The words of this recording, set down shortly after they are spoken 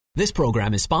This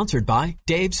program is sponsored by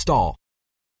Dave Stahl.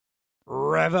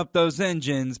 Rev up those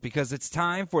engines because it's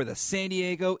time for the San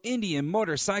Diego Indian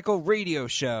Motorcycle Radio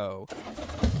Show.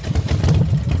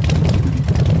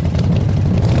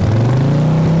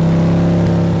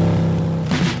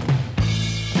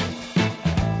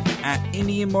 At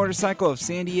Indian Motorcycle of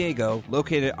San Diego,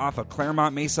 located off of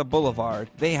Claremont Mesa Boulevard,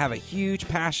 they have a huge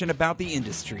passion about the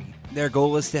industry. Their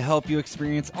goal is to help you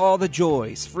experience all the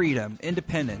joys, freedom,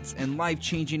 independence, and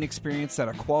life-changing experience that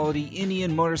a quality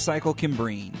Indian motorcycle can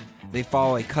bring. They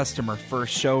follow a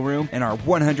customer-first showroom and are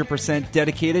 100%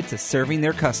 dedicated to serving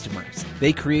their customers.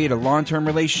 They create a long-term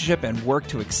relationship and work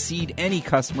to exceed any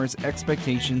customer's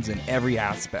expectations in every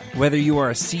aspect. Whether you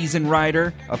are a seasoned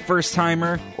rider, a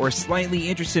first-timer, or slightly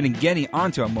interested in getting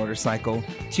onto a motorcycle,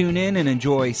 tune in and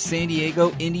enjoy San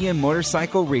Diego Indian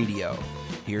Motorcycle Radio.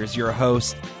 Here's your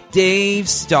host, Dave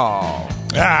Stahl.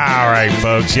 All right,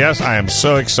 folks. Yes, I am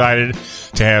so excited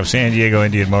to have San Diego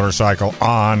Indian Motorcycle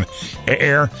on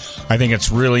air. I think it's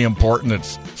really important that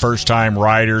first-time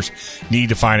riders need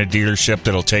to find a dealership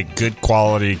that'll take good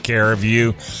quality care of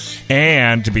you,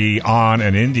 and to be on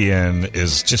an Indian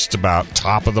is just about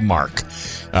top of the mark.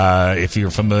 If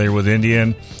you're familiar with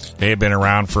Indian, they have been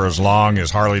around for as long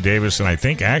as Harley Davidson. I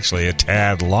think actually a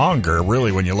tad longer,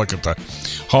 really, when you look at the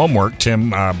homework. Tim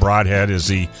Broadhead is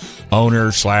the owner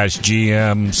 /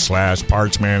 GM /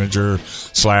 parts manager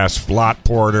 / lot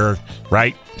porter,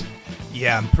 right?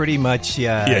 Yeah, I'm pretty much, you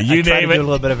I name try to it. do a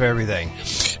little bit of everything.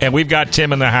 And we've got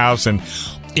Tim in the house, and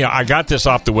you know, I got this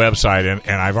off the website,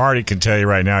 and I've already can tell you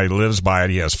right now he lives by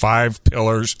it. He has 5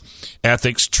 pillars: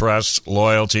 ethics, trust,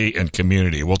 loyalty, and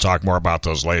community. We'll talk more about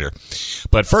those later.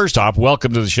 But first off,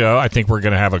 welcome to the show. I think we're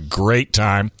going to have a great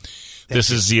time. This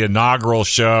is the inaugural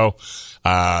show.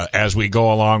 As we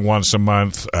go along once a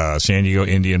month, San Diego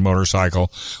Indian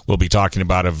Motorcycle will be talking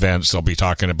about events. They'll be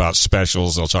talking about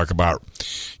specials. They'll talk about,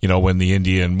 you know, when the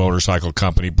Indian Motorcycle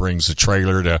Company brings the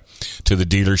trailer to the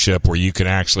dealership where you can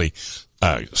actually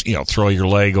throw your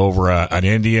leg over an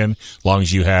Indian, as long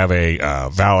as you have a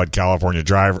valid California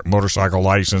motorcycle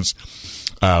license.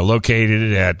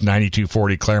 Located at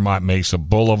 9240 Claremont Mesa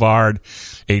Boulevard,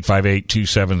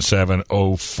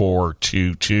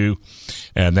 858-277-0422.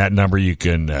 And that number you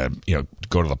can,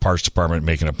 go to the parts department,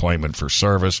 make an appointment for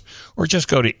service, or just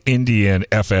go to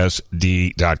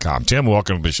indianfsd.com. Tim,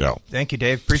 welcome to the show. Thank you,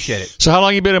 Dave. Appreciate it. So how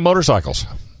long you been in motorcycles?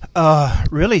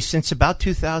 Really, since about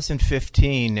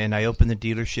 2015, and I opened the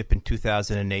dealership in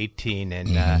 2018,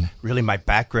 and really my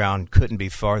background couldn't be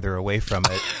farther away from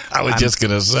it. I was just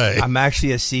going to say. I'm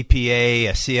actually a CPA,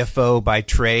 a CFO by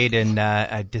trade, and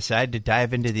I decided to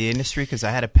dive into the industry because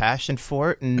I had a passion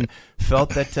for it and felt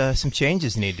that some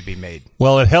changes need to be made.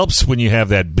 Well, it helps when you have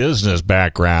that business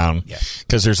background,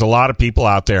 because there's a lot of people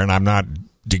out there, and I'm not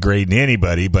degrading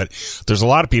anybody, but there's a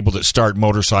lot of people that start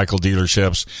motorcycle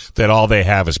dealerships that all they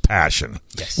have is passion,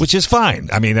 which is fine.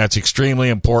 I mean, that's extremely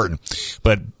important.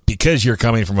 But because you're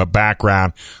coming from a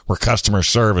background where customer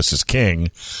service is king,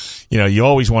 you know, you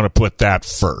always want to put that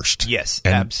first. Yes,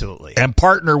 absolutely. And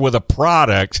partner with a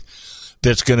product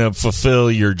that's going to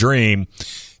fulfill your dream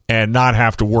and not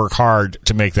have to work hard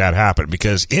to make that happen,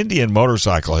 because Indian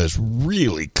Motorcycle has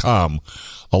really come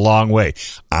a long way.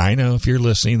 I know if you're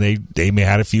listening, they may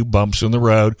have had a few bumps in the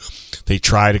road. They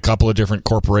tried a couple of different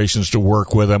corporations to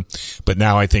work with them, but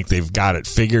now I think they've got it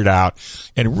figured out.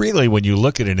 And really, when you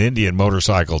look at an Indian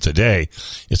motorcycle today,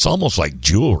 it's almost like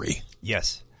jewelry.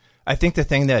 Yes. I think the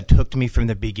thing that hooked me from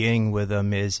the beginning with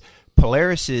them is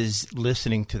Polaris is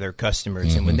listening to their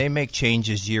customers, and when they make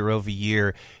changes year over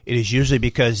year, it is usually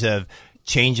because of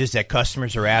changes that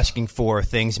customers are asking for,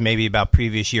 things maybe about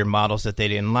previous year models that they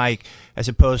didn't like, as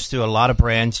opposed to a lot of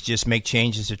brands just make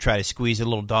changes to try to squeeze a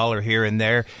little dollar here and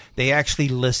there. They actually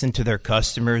listen to their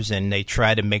customers, and they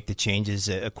try to make the changes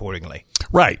accordingly.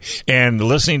 Right. And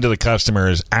listening to the customer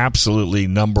is absolutely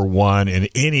number one in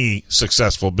any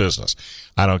successful business.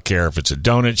 I don't care if it's a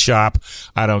donut shop.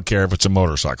 I don't care if it's a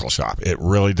motorcycle shop. It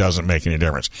really doesn't make any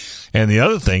difference. And the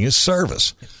other thing is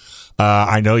service.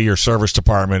 I know your service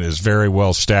department is very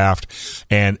well staffed,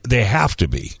 and they have to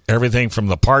be. Everything from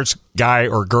the parts guy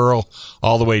or girl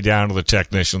all the way down to the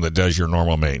technician that does your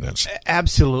normal maintenance.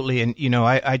 Absolutely. And,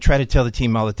 I try to tell the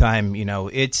team all the time,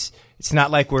 it's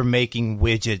not like we're making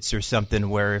widgets or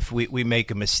something where if we make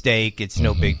a mistake, it's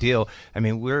no big deal. I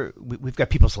mean, we've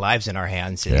got people's lives in our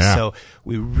hands. And so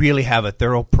we really have a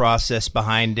thorough process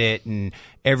behind it. And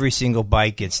every single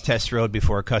bike gets test rode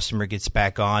before a customer gets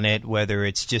back on it, whether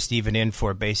it's just even in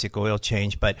for a basic oil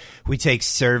change. But we take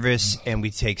service and we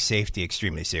take safety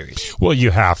extremely serious. Well, you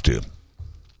have to.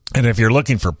 And if you're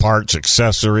looking for parts,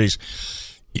 accessories,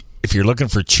 if you're looking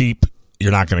for cheap,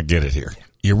 you're not going to get it here.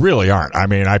 You really aren't. I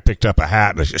mean, I picked up a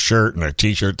hat and a shirt and a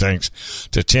T-shirt thanks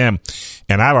to Tim,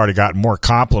 and I've already gotten more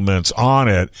compliments on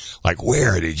it. Like,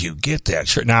 where did you get that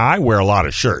shirt? Now, I wear a lot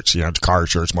of shirts, car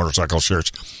shirts, motorcycle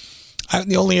shirts.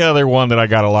 The only other one that I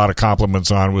got a lot of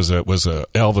compliments on was a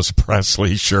Elvis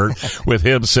Presley shirt with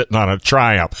him sitting on a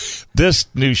Triumph. This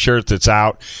new shirt that's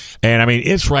out, and I mean,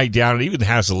 it's right down. It even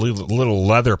has a little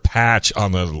leather patch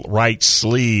on the right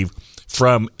sleeve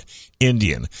from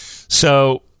Indian.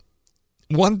 So,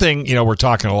 one thing, we're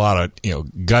talking a lot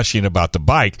of, gushing about the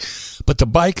bike, but the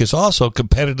bike is also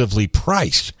competitively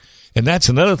priced. And that's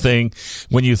another thing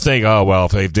when you think, oh, well,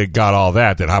 if they've got all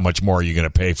that, then how much more are you going to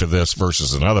pay for this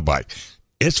versus another bike?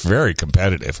 It's very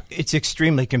competitive. It's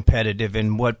extremely competitive.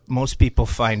 And what most people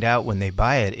find out when they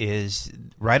buy it is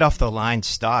right off the line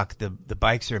stock, the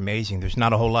bikes are amazing. There's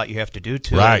not a whole lot you have to do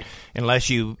to it unless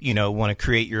you want to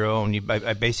create your own.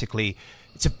 I basically...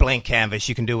 It's a blank canvas.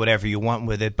 You can do whatever you want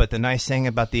with it. But the nice thing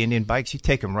about the Indian bikes, you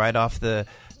take them right off the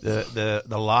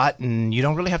lot, and you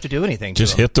don't really have to do anything.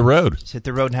 Just hit the road. Just hit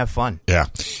the road and have fun. Yeah.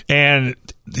 And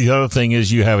the other thing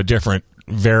is you have a different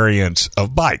variants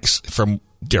of bikes from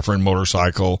different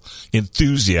motorcycle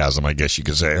enthusiasm, I guess you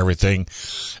could say. Everything.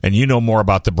 And you know more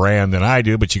about the brand than I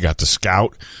do, but you got the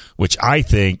Scout, which I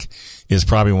think is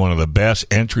probably one of the best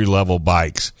entry-level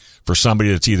bikes for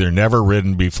somebody that's either never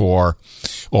ridden before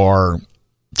or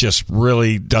just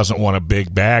really doesn't want a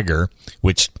big bagger,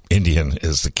 which Indian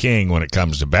is the king when it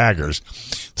comes to baggers,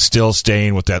 still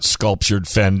staying with that sculptured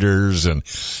fenders and,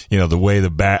 the way the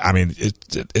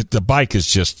the bike is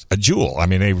just a jewel. I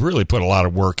mean, they really put a lot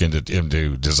of work into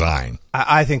design.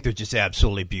 I think they're just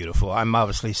absolutely beautiful. I'm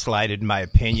obviously slighted in my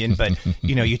opinion, but,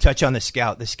 you touch on the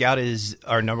Scout. The Scout is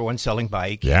our number one selling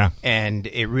bike. Yeah. And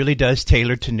it really does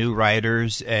tailor to new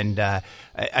riders. And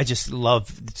I just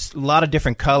love a lot of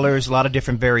different colors, a lot of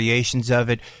different variations of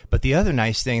it. But the other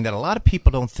nice thing that a lot of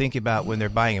people don't think about when they're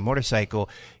buying a motorcycle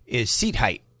is seat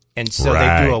height. And so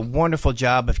they do a wonderful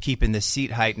job of keeping the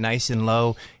seat height nice and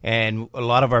low. And a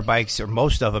lot of our bikes, or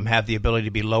most of them, have the ability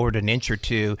to be lowered an inch or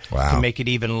two to make it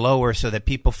even lower so that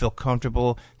people feel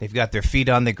comfortable. They've got their feet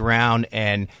on the ground,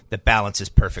 and the balance is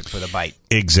perfect for the bike.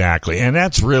 Exactly. And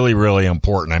that's really, really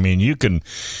important. I mean, you can...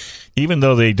 Even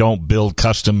though they don't build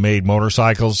custom-made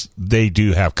motorcycles, they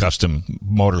do have custom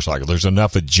motorcycles. There's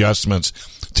enough adjustments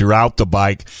throughout the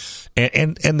bike.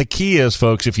 And the key is,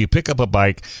 folks, if you pick up a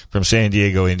bike from San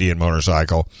Diego Indian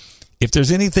Motorcycle, if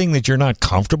there's anything that you're not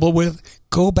comfortable with,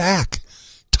 go back.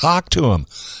 Talk to them.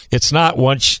 It's not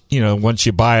once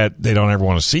you buy it, they don't ever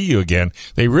want to see you again.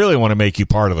 They really want to make you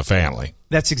part of the family.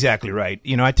 That's exactly right.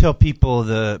 I tell people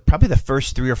probably the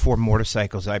first 3 or 4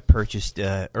 motorcycles I purchased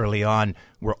early on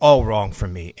were all wrong for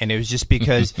me. And it was just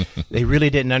because they really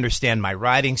didn't understand my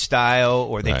riding style,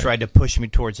 or they tried to push me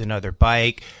towards another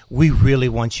bike. We really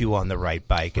want you on the right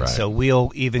bike. And so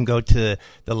we'll even go to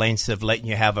the lengths of letting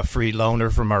you have a free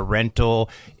loaner from our rental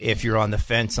if you're on the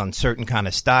fence on certain kind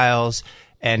of styles.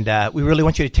 And we really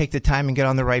want you to take the time and get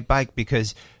on the right bike,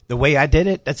 because the way I did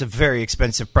it, that's a very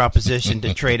expensive proposition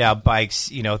to trade out bikes,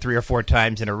 3 or 4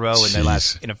 times in a row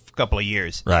in a couple of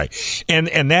years. Right.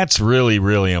 And that's really,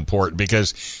 really important,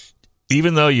 because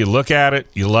even though you look at it,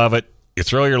 you love it, you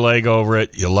throw your leg over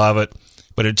it, you love it,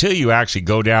 but until you actually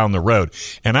go down the road,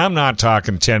 and I'm not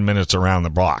talking 10 minutes around the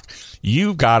block,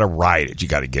 you've got to ride it. You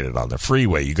got to get it on the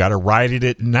freeway. You got to ride it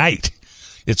at night.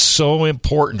 It's so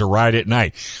important to ride at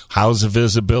night. How's the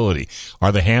visibility?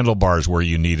 Are the handlebars where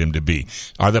you need them to be?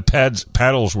 Are the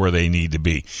pedals where they need to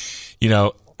be?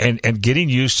 And getting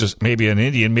used to maybe an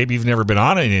Indian, maybe you've never been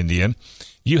on an Indian,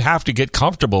 you have to get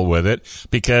comfortable with it,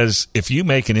 because if you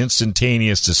make an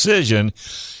instantaneous decision,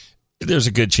 there's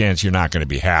a good chance you're not going to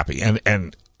be happy.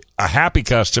 And a happy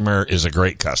customer is a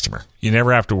great customer. You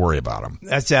never have to worry about them.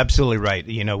 That's absolutely right.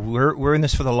 We're in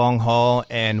this for the long haul,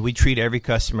 and we treat every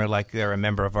customer like they're a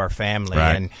member of our family.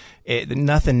 Right. And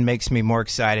nothing makes me more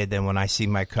excited than when I see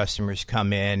my customers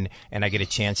come in and I get a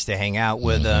chance to hang out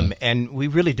with them. And we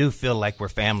really do feel like we're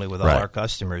family with all our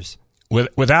customers.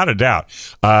 Without a doubt.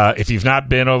 If you've not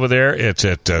been over there, it's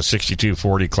at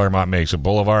 6240 Claremont Mesa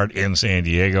Boulevard in San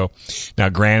Diego. Now,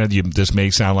 granted, this may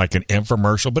sound like an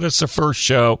infomercial, but it's the first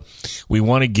show. We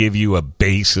want to give you a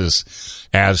basis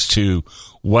as to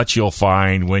what you'll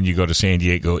find when you go to San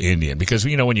Diego Indian. Because,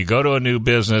 when you go to a new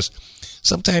business,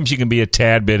 sometimes you can be a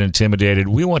tad bit intimidated.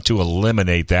 We want to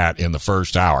eliminate that in the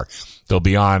first hour. They'll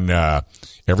be on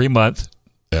every month.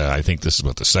 I think this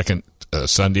is the second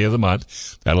Sunday of the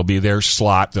month. That'll be their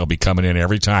slot. They'll be coming in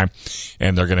every time,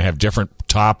 and they're going to have different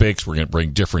topics. We're going to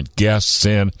bring different guests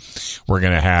in. We're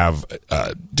going to have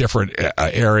different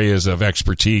areas of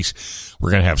expertise. We're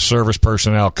going to have service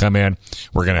personnel come in.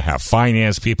 We're going to have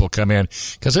finance people come in,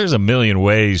 because there's a million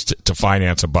ways to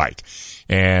finance a bike.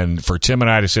 And for Tim and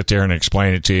I to sit there and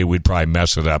explain it to you, we'd probably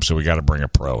mess it up, so we got to bring a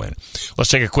pro in. Let's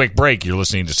take a quick break. You're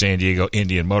listening to San Diego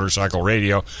Indian Motorcycle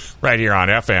Radio right here on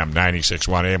FM 96.1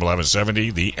 AM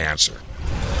 1170, The Answer.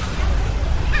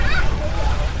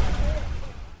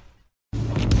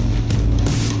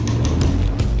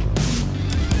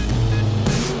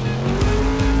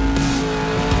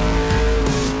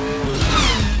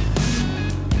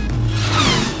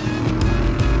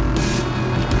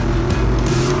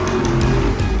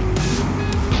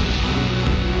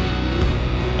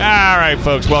 All right,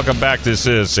 folks, welcome back. This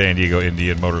is San Diego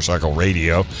Indian Motorcycle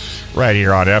Radio right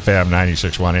here on FM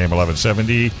 96.1 AM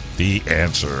 1170, The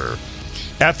Answer.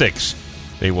 Ethics.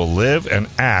 They will live and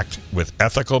act with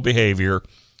ethical behavior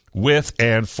with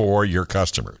and for your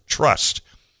customer. Trust.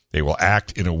 They will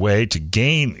act in a way to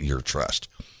gain your trust.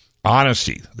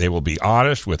 Honesty. They will be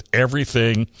honest with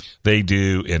everything they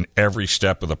do in every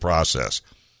step of the process.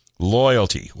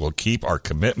 Loyalty. Will keep our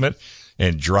commitment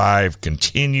and drive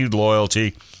continued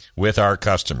loyalty with our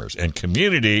customers. And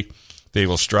community, they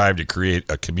will strive to create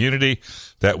a community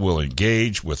that will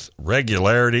engage with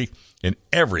regularity in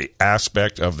every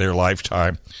aspect of their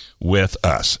lifetime with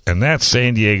us. And that's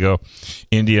San Diego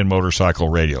Indian Motorcycle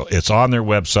Radio. It's on their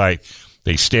website.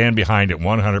 They stand behind it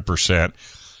 100%.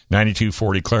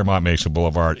 9240 Claremont Mesa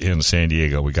Boulevard in San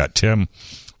Diego. We got Tim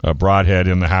Broadhead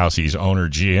in the house. He's owner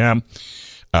GM.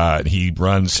 He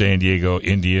runs San Diego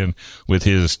Indian with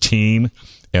his team,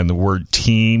 and the word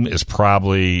team is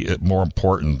probably more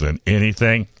important than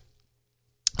anything.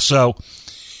 So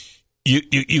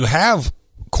you have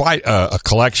quite a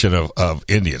collection of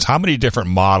Indians. How many different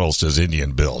models does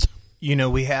Indian build? You know,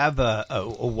 we have a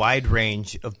wide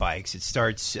range of bikes. It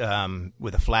starts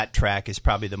with a flat track is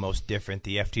probably the most different.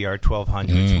 The FTR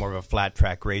 1200 is more of a flat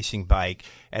track racing bike.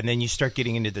 And then you start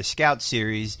getting into the Scout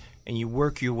series, and you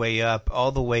work your way up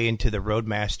all the way into the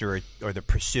Roadmaster or the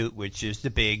Pursuit, which is the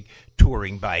big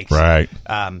touring bikes. Right.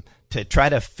 To try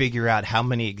to figure out how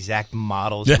many exact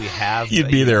models we have. You'd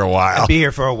be there a while. I'd be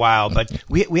here for a while, but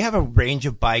we have a range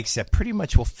of bikes that pretty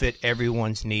much will fit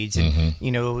everyone's needs. And,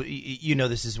 you know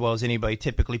this as well as anybody.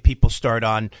 Typically, people start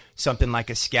on something like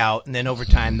a Scout, and then over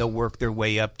time, they'll work their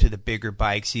way up to the bigger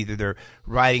bikes. Either their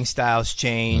riding styles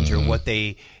change or what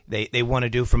they want to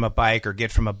do from a bike or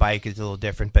get from a bike is a little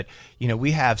different. But, you know,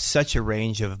 we have such a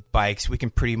range of bikes, we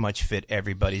can pretty much fit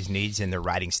everybody's needs and their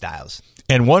riding styles.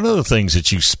 And one of the things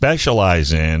that you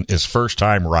specialize in is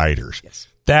first-time riders. Yes.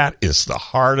 That is the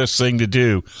hardest thing to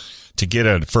do, to get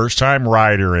a first-time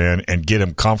rider in and get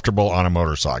him comfortable on a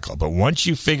motorcycle. But once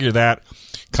you figure that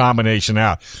combination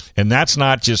out, and that's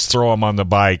not just throw them on the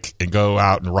bike and go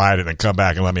out and ride it and come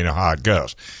back and let me know how it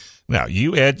goes. Now,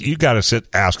 you got to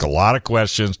ask a lot of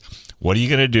questions. What are you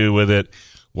going to do with it?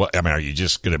 Are you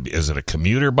just going to? Is it a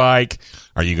commuter bike?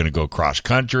 Are you going to go cross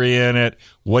country in it?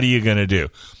 What are you going to do?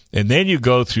 And then you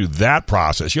go through that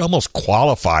process. You almost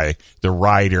qualify the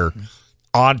rider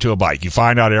onto a bike. You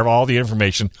find out all the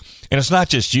information, and it's not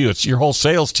just you; it's your whole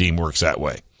sales team works that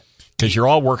way, because you're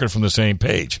all working from the same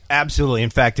page. Absolutely. In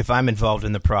fact, if I'm involved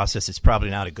in the process, it's probably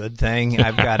not a good thing.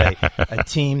 I've got a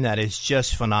team that is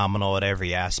just phenomenal at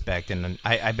every aspect, and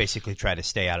I basically try to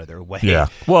stay out of their way. Yeah.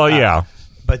 Well, yeah.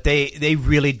 But they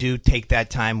really do take that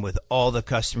time with all the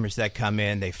customers that come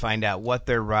in. They find out what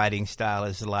their riding style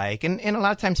is like. And a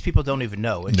lot of times people don't even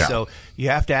know. And so you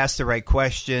have to ask the right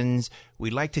questions. We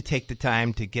like to take the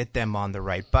time to get them on the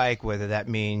right bike, whether that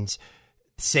means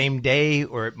same day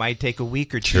or it might take a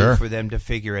week or two for them to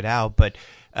figure it out. But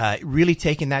really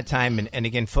taking that time and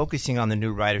again, focusing on the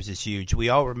new riders is huge. We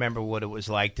all remember what it was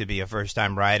like to be a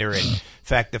first-time rider. And in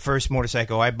fact, the first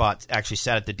motorcycle I bought actually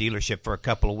sat at the dealership for a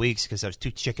couple of weeks because I was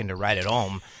too chicken to ride it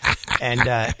home. And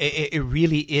it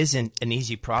really isn't an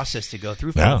easy process to go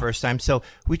through for the first time. So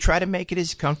we try to make it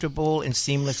as comfortable and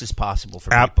seamless as possible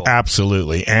for people.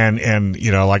 Absolutely. And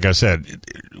you know, like I said,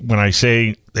 when I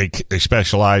say they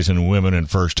specialize in women and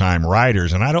first-time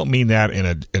riders, and I don't mean that in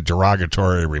a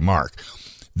derogatory remark.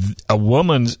 A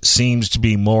woman seems to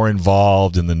be more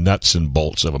involved in the nuts and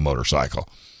bolts of a motorcycle.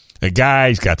 A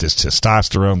guy's got this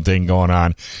testosterone thing going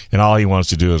on, and all he wants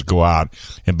to do is go out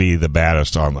and be the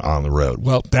baddest on the road.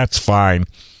 Well, that's fine,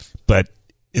 but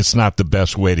it's not the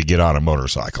best way to get on a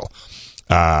motorcycle.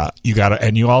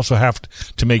 You also have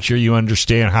to make sure you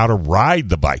understand how to ride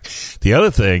the bike. The other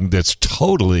thing that's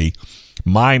totally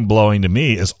mind-blowing to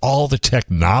me is all the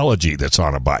technology that's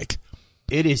on a bike.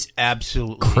 It is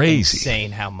absolutely Crazy.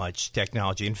 insane how much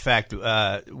technology. In fact,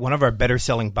 one of our better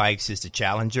selling bikes is the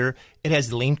Challenger. It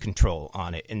has lean control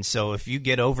on it. And so if you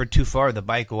get over too far, the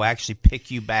bike will actually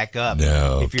pick you back up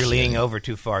if you're leaning over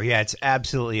too far. Yeah, it's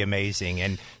absolutely amazing.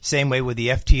 And same way with the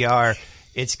FTR.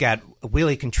 It's got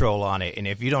wheelie control on it, and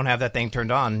if you don't have that thing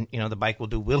turned on, the bike will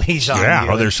do wheelies on you.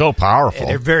 Yeah, they're so powerful.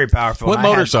 They're very powerful. What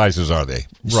motor sizes are they,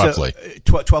 roughly?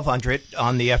 1200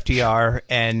 on the FTR,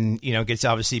 and gets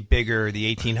obviously bigger,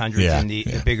 the 1800s and the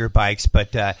bigger bikes.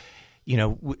 But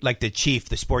like the Chief,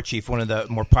 the Sport Chief, one of the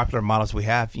more popular models we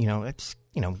have. It's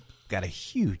got a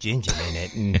huge engine in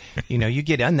it, and you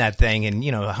get on that thing, and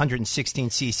 116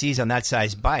 cc's on that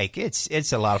size bike.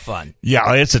 It's a lot of fun.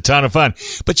 Yeah, it's a ton of fun,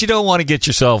 but you don't want to get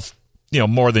yourself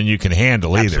more than you can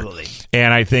handle either. Absolutely.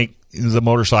 And I think the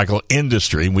motorcycle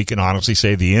industry, we can honestly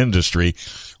say the industry,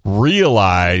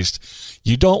 realized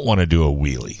you don't want to do a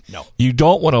wheelie. No, you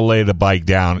don't want to lay the bike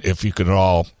down if you can at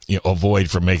all avoid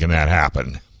from making that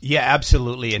happen. Yeah,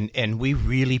 absolutely, and we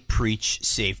really preach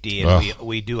safety, and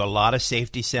we do a lot of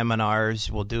safety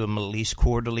seminars. We'll do them at least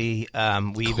quarterly.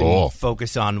 We even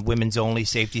focus on women's only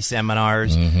safety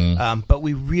seminars, but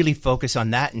we really focus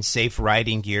on that and safe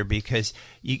riding gear, because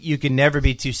you can never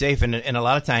be too safe, and a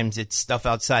lot of times it's stuff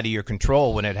outside of your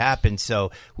control when it happens. So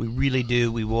we really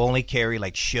do. We will only carry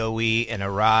like Shoei and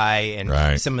Arai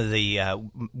and some of the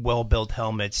well-built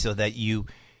helmets, so that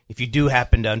if you do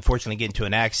happen to unfortunately get into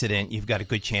an accident, you've got a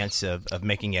good chance of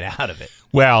making it out of it.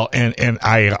 Well, and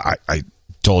I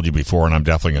told you before, and I'm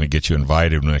definitely going to get you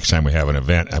invited next time we have an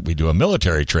event. We do a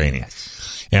military training.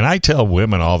 Yes. And I tell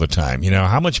women all the time,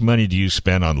 how much money do you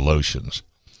spend on lotions?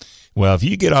 Well, if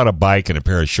you get on a bike in a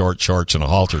pair of short shorts and a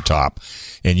halter top,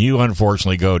 and you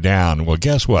unfortunately go down, well,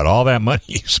 guess what? All that money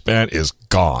you spent is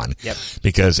gone. Yep.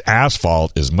 Because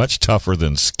asphalt is much tougher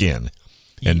than skin.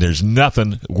 And there's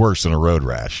nothing worse than a road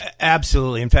rash.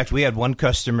 Absolutely. In fact, we had one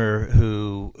customer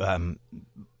who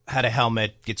had a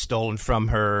helmet get stolen from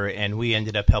her, and we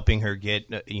ended up helping her get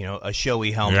a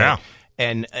Shoei helmet. Yeah.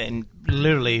 And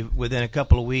literally within a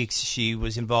couple of weeks, she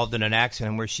was involved in an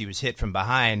accident where she was hit from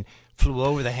behind, flew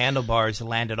over the handlebars,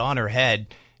 landed on her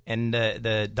head, and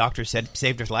the doctor said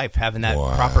saved her life. Having that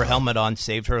proper helmet on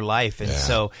saved her life. And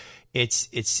so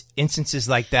it's instances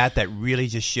like that really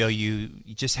just show you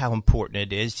just how important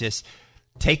it is. Just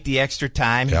take the extra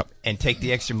time and take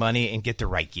the extra money and get the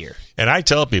right gear. And I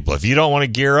tell people, if you don't want to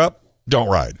gear up, don't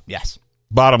ride. Yes.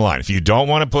 Bottom line, if you don't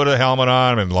want to put a helmet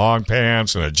on and long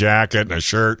pants and a jacket and a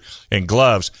shirt and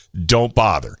gloves, don't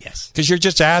bother. Yes. Because you're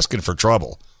just asking for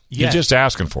trouble. Yeah. You're just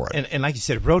asking for it. And like you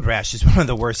said, road rash is one of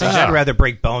the worst things. I'd rather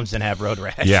break bones than have road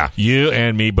rash. Yeah, you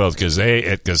and me both,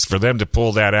 because for them to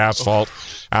pull that asphalt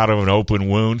out of an open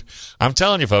wound, I'm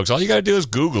telling you, folks, all you got to do is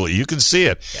Google it. You can see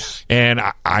it.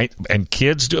 Yeah. And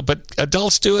kids do it, but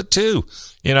adults do it too,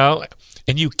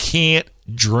 and you can't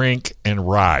drink and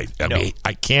ride. I mean,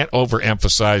 I can't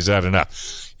overemphasize that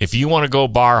enough. If you want to go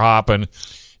bar hopping,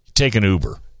 take an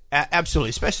Uber.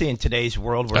 Absolutely, especially in today's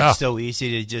world where it's so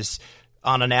easy to just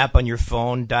on an app on your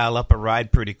phone, dial up a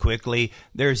ride pretty quickly.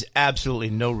 There's absolutely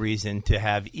no reason to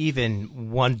have even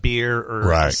one beer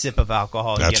or a sip of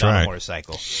alcohol and get on a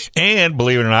motorcycle. And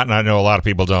believe it or not, and I know a lot of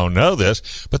people don't know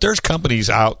this, but there's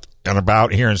companies out and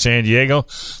about here in San Diego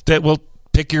that will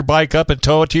pick your bike up and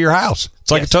tow it to your house.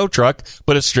 It's like a tow truck,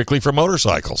 but it's strictly for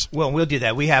motorcycles. Well, we'll do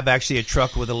that. We have actually a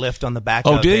truck with a lift on the back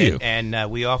of it. Oh, do you?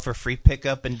 And we offer free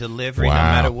pickup and delivery no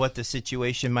matter what the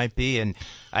situation might be. And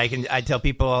I tell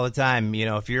people all the time,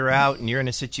 if you're out and you're in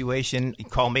a situation,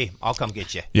 call me. I'll come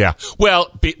get you. Yeah.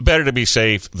 Well, better to be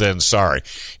safe than sorry.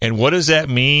 And what does that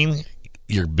mean?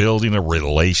 You're building a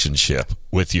relationship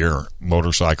with your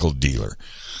motorcycle dealer.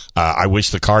 I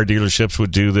wish the car dealerships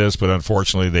would do this, but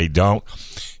unfortunately they don't.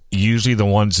 Usually the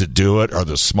ones that do it are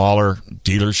the smaller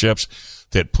dealerships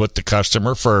that put the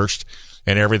customer first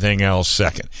and everything else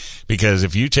second. Because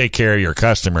if you take care of your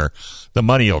customer, the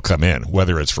money will come in,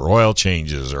 whether it's for oil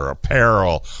changes or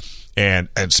apparel. And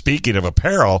speaking of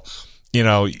apparel,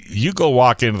 you go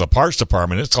walk into the parts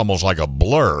department, it's almost like a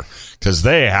blur because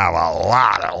they have a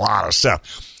lot of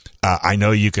stuff. I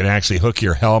know you can actually hook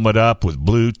your helmet up with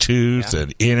Bluetooth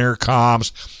and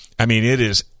intercoms. I mean, it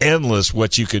is endless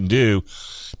what you can do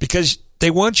because they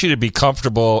want you to be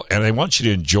comfortable and they want you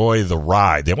to enjoy the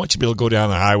ride. They want you to be able to go down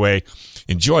the highway,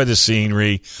 enjoy the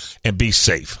scenery, and be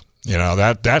safe.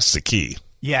 That's the key.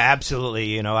 Yeah, absolutely.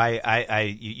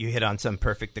 You hit on something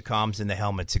perfect. The comms and the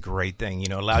helmet's a great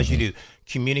thing. Allows you to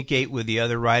communicate with the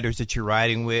other riders that you're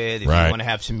riding with, if Right. you want to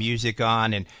have some music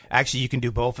on, and actually you can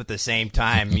do both at the same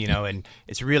time, and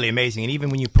it's really amazing. And even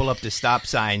when you pull up the stop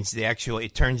signs,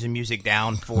 it turns the music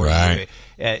down for Right.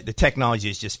 you. The technology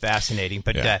is just fascinating.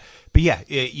 But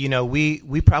Yeah.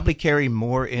 we probably carry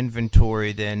more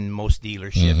inventory than most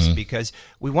dealerships because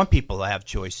we want people to have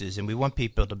choices, and we want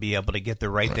people to be able to get the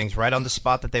right things right on the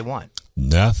spot that they want.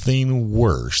 Nothing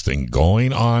worse than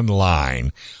going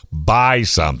online, buy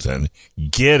something,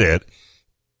 get it,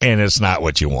 and it's not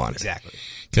what you wanted. Exactly.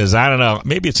 Because I don't know,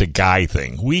 maybe it's a guy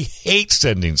thing. We hate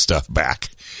sending stuff back.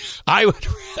 I would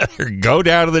rather go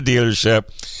down to the dealership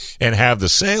and have the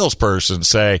salesperson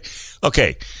say,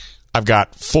 okay, I've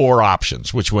got 4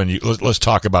 options. Which one? Let's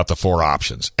talk about the 4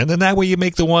 options. And then that way you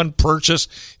make the one purchase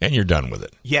and you're done with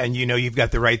it. Yeah, and you've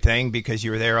got the right thing because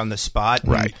you were there on the spot.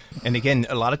 Right. And again,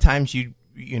 a lot of times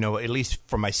at least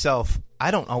for myself,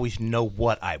 I don't always know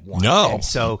what I want. No, and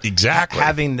so exactly.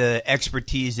 Having the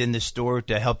expertise in the store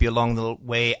to help you along the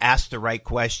way, ask the right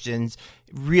questions,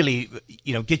 really,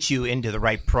 get you into the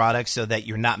right product so that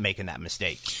you're not making that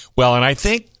mistake. Well, and I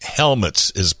think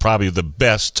helmets is probably the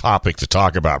best topic to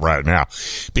talk about right now,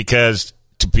 because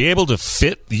to be able to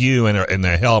fit you in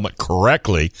the helmet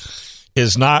correctly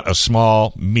is not a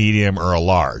small, medium, or a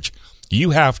large.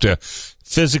 You have to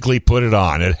physically put it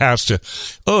on. It has to,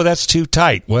 that's too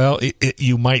tight. Well,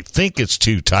 you might think it's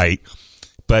too tight,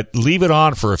 but leave it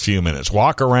on for a few minutes.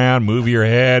 Walk around, move your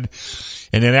head,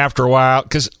 and then after a while,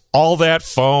 because all that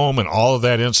foam and all of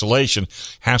that insulation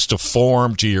has to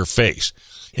form to your face.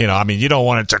 You don't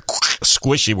want it to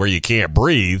squishy where you can't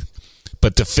breathe,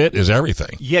 but the fit is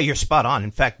everything. Yeah, you're spot on. In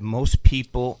fact, most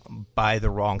people buy the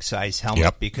wrong size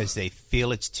helmet because they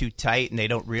feel it's too tight, and they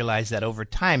don't realize that over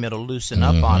time it'll loosen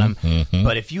up on them.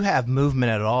 But if you have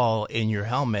movement at all in your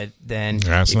helmet, then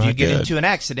That's if you not get good. into an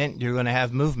accident, you're going to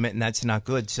have movement, and that's not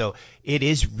good. So it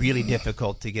is really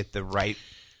difficult to get the right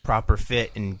proper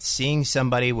fit, and seeing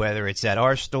somebody, whether it's at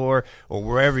our store or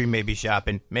wherever you may be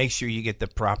shopping, make sure you get the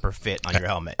proper fit on your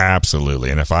helmet. Absolutely.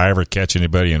 And if I ever catch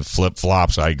anybody in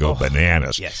flip-flops, I go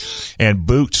bananas. Yes. And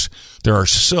boots. There are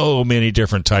so many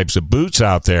different types of boots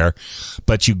out there,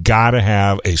 but you got to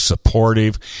have a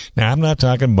supportive. Now, I'm not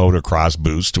talking motocross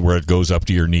boots to where it goes up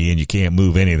to your knee and you can't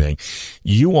move anything.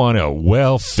 You want a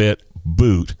well-fit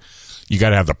boot. You got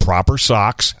to have the proper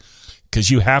socks, because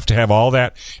you have to have all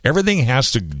that. Everything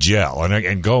has to gel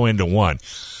and go into one.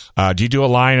 Do you do a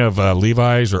line of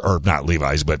Levi's or not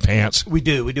Levi's, but pants? We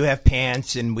do. We do have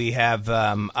pants, and we have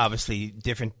obviously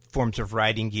different forms of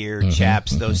riding gear,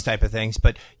 chaps, those type of things.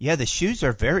 But yeah, the shoes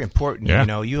are very important.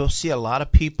 Yeah. You'll see a lot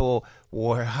of people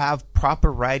will have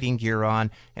proper riding gear on,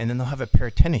 and then they'll have a pair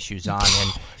of tennis shoes on,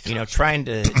 and trying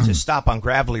to stop on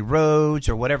gravelly roads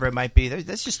or whatever it might be.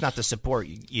 That's just not the support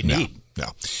you need. No,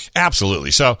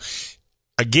 absolutely. So,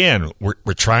 again, we're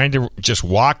trying to just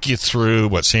walk you through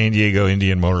what San Diego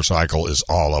Indian Motorcycle is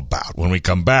all about. When we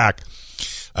come back,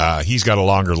 he's got a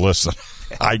longer list than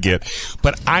I get,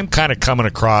 but I'm kind of coming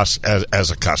across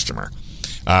as a customer.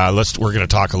 We're going to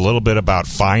talk a little bit about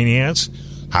finance.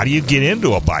 How do you get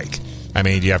into a bike? I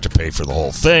mean, do you have to pay for the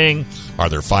whole thing? Are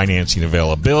there financing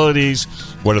availabilities?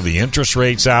 What are the interest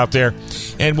rates out there?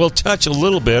 And we'll touch a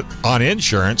little bit on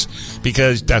insurance,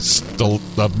 because that's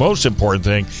the most important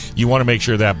thing. You want to make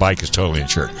sure that bike is totally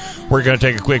insured. We're going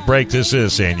to take a quick break. This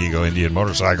is San Diego Indian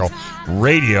Motorcycle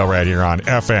Radio right here on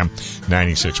FM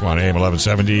 96.1 AM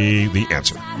 1170. The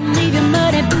Answer. Leaving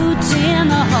muddy boots in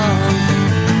the hall.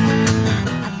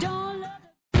 I don't love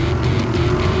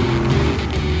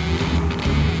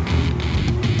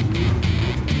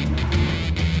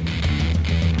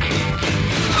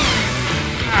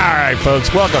All right,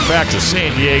 folks, welcome back to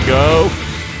San Diego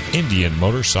Indian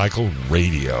Motorcycle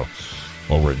Radio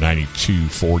over at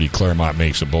 9240 Claremont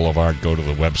Mesa Boulevard. Go to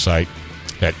the website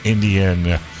at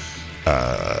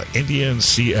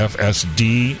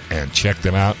IndianCFSD and check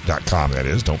them out. .com, that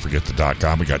is. Don't forget the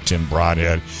 .com. We got Tim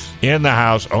Broadhead in the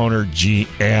house, owner,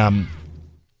 GM.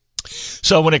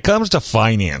 So when it comes to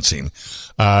financing,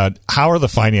 how are the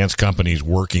finance companies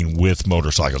working with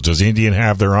motorcycles? Does Indian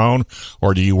have their own,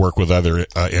 or do you work with other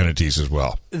entities as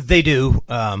well? They do.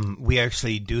 We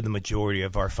actually do the majority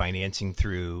of our financing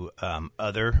through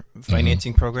other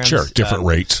financing programs. Sure, different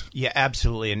rates. Yeah,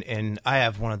 absolutely. And I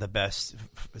have one of the best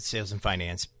sales and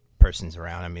finance persons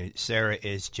around. I mean, Sarah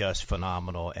is just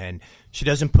phenomenal, and she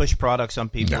doesn't push products on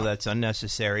people. No. That's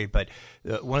unnecessary. But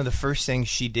one of the first things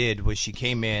she did was she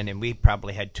came in, and we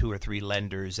probably had 2 or 3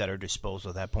 lenders at our disposal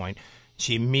at that point.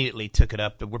 She immediately took it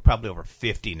up. We're probably over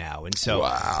 50 now. And so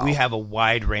we have a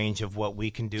wide range of what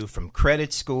we can do, from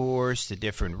credit scores to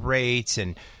different rates.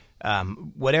 And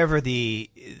whatever the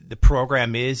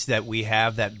program is that we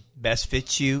have that best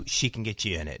fits you, she can get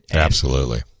you in it. And,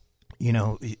 Absolutely. you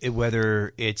know,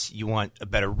 whether it's you want a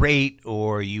better rate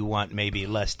or you want maybe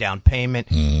less down payment,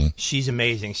 she's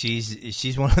amazing.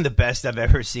 She's one of the best I've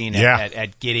ever seen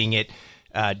at getting it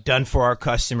done for our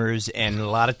customers, and a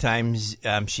lot of times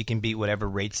she can beat whatever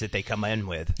rates that they come in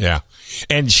with. Yeah,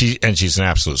 and she's an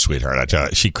absolute sweetheart. I tell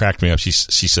you, she cracked me up. She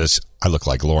says, "I look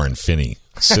like Lauren Finney."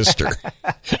 Sister.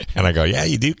 And I go, yeah,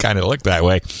 you do kind of look that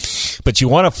way. But you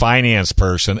want a finance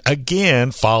person,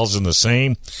 again, falls in the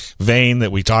same vein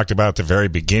that we talked about at the very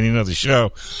beginning of the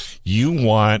show. You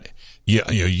want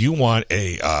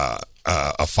a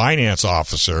finance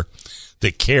officer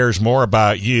that cares more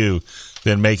about you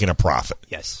than making a profit.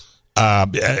 Yes.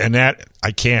 And that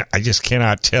I just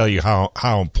cannot tell you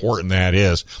how important that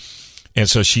is. And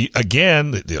so she,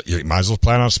 again, you might as well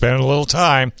plan on spending a little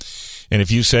time. And if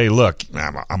you say, look,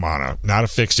 I'm on not a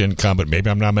fixed income, but maybe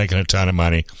I'm not making a ton of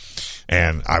money,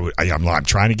 and I'm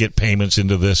trying to get payments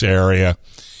into this area.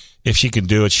 If she can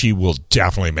do it, she will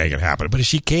definitely make it happen. But if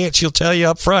she can't, she'll tell you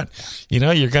up front. You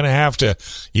know, you're going to have to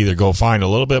either go find a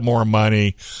little bit more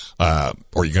money,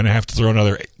 or you're going to have to throw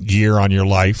another year on your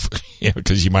life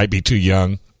because you might be too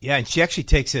young. Yeah, and she actually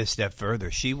takes it a step further.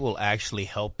 She will actually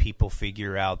help people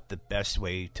figure out the best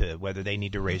way to, whether they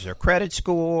need to raise their credit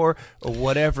score or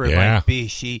whatever it might be.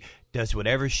 She does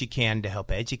whatever she can to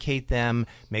help educate them,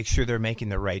 make sure they're making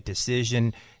the right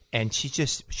decision. And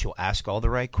she'll ask all the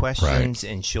right questions,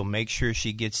 and she'll make sure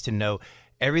she gets to know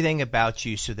everything about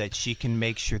you so that she can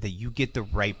make sure that you get the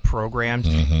right programs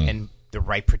and the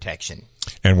right protection.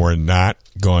 And we're not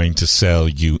going to sell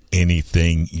you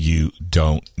anything you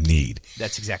don't need.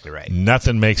 That's exactly right.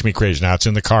 Nothing makes me crazy. Now, it's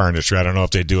in the car industry. I don't know if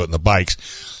they do it in the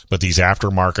bikes, but these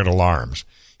aftermarket alarms.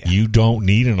 Yeah. You don't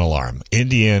need an alarm.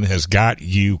 Indian has got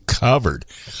you covered.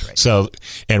 That's right. So,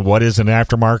 and what is an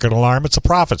aftermarket alarm? It's a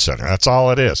profit center. That's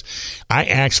all it is. I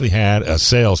actually had a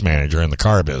sales manager in the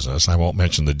car business. I won't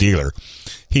mention the dealer.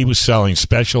 He was selling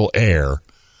special air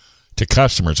to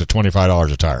customers at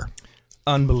 $25 a tire.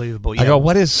 Unbelievable. I go,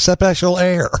 what is special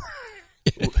air?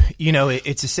 You know,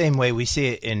 it's the same way we see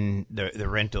it in the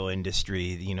rental industry.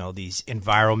 You know, these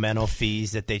environmental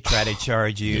fees that they try to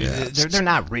charge you, they're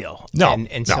not real. No,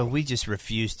 and so we just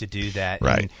refuse to do that.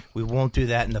 Right. And we won't do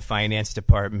that in the finance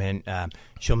department.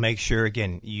 She'll make sure,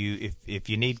 again, if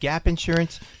you need gap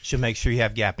insurance, she'll make sure you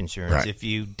have gap insurance. Right. If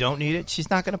you don't need it,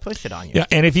 she's not going to push it on you. Yeah,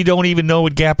 and if you don't even know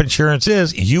what gap insurance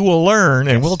is, you will learn,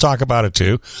 and we'll talk about it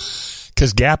too,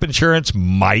 because gap insurance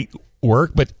might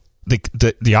work, but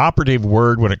the operative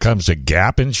word when it comes to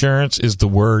gap insurance is the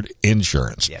word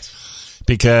insurance. Yes.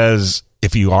 Because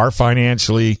if you are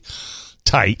financially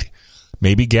tight,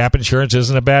 maybe gap insurance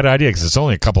isn't a bad idea because it's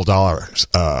only a couple dollars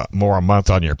more a month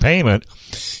on your payment.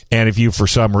 And if you, for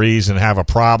some reason, have a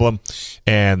problem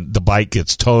and the bike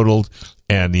gets totaled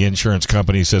and the insurance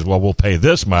company says, well, we'll pay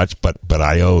this much, but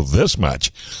I owe this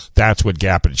much. That's what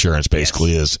gap insurance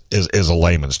basically is a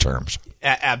layman's terms.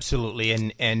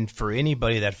 Absolutely. And for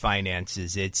anybody that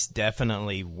finances, it's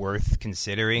definitely worth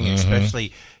considering,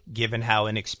 especially given how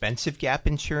inexpensive gap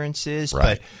insurance is.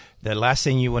 Right. But the last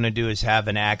thing you want to do is have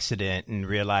an accident and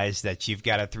realize that you've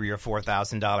got a $3,000 or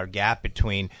 $4,000 gap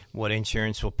between what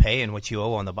insurance will pay and what you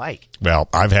owe on the bike. Well,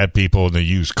 I've had people in the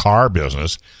used car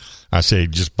business. I say,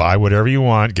 just buy whatever you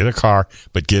want, get a car,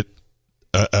 but get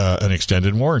an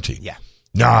extended warranty. Yeah.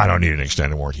 No, I don't need an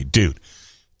extended warranty. Dude,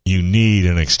 you need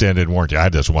an extended warranty. I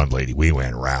had this one lady. We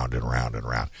went round and round and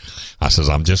round. I says,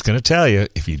 I'm just going to tell you,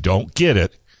 if you don't get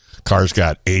it, car's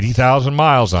got 80,000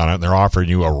 miles on it, and they're offering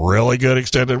you a really good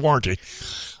extended warranty.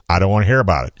 I don't want to hear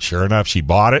about it. Sure enough, she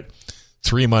bought it.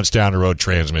 3 months down the road,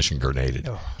 transmission grenaded.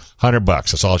 $100.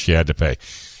 That's all she had to pay.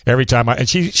 Every time and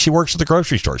she works at the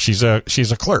grocery store. She's a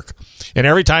clerk. And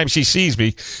every time she sees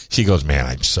me, she goes, man,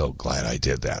 I'm so glad I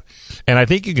did that. And I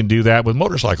think you can do that with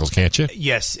motorcycles, can't you?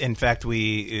 Yes. In fact,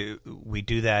 we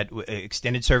do that.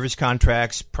 Extended service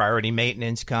contracts, priority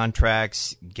maintenance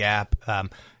contracts, gap,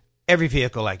 every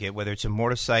vehicle I get, whether it's a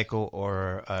motorcycle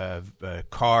or a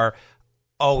car,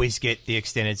 always get the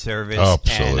extended service.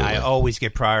 Absolutely. And I always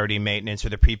get priority maintenance or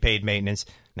the prepaid maintenance.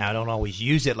 Now, I don't always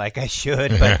use it like I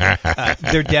should, but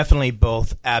they're definitely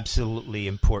both absolutely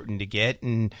important to get.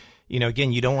 And, you know,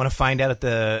 again, you don't want to find out at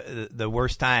the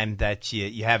worst time that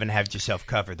you haven't had yourself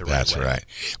covered the right way. That's right.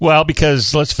 Well,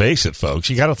 because let's face it, folks,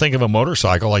 you got to think of a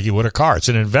motorcycle like you would a car. It's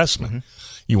an investment.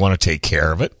 You want to take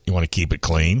care of it. You want to keep it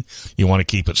clean. You want to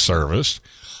keep it serviced.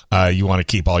 You want to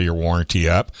keep all your warranty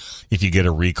up. If you get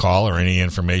a recall or any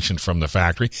information from the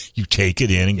factory, you take it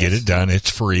in and get it done. It's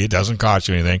free. It doesn't cost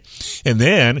you anything. And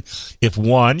then if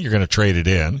one, you're going to trade it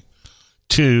in.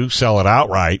 2, sell it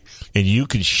outright, and you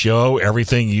can show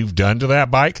everything you've done to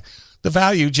that bike, the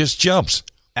value just jumps.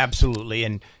 Absolutely.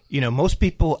 And, most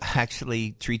people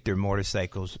actually treat their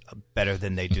motorcycles better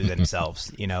than they do themselves,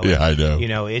 Yeah, I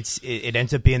know. It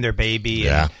ends up being their baby.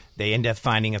 Yeah. And they end up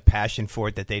finding a passion for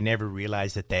it that they never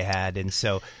realized that they had. And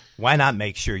so why not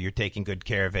make sure you're taking good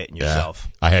care of it and yourself?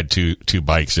 I had two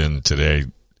bikes in today.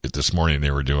 This morning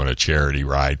they were doing a charity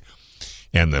ride,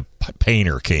 and the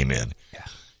painter came in. Yeah.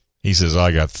 He says,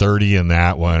 I got 30 in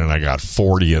that one, and I got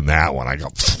 40 in that one. I go,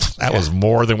 that was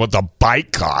more than what the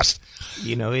bike cost.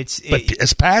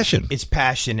 It's passion. It's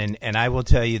passion, and I will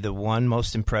tell you, the one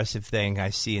most impressive thing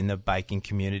I see in the biking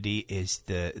community is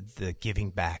the giving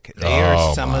back. They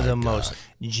are some of the most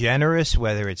generous,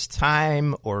 whether it's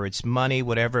time or it's money,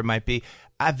 whatever it might be.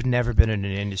 I've never been in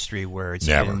an industry where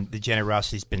the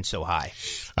generosity's been so high.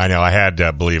 I know. I had,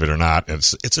 believe it or not,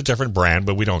 it's a different brand,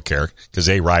 but we don't care because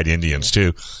they ride Indians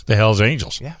too. The Hells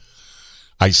Angels. Yeah.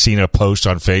 I seen a post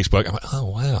on Facebook. I'm like,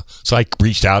 oh, wow. So I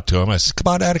reached out to him. I said,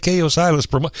 come on out to KOSI. Let's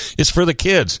promote. It's for the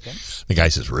kids. Okay. The guy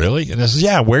says, really? And I says,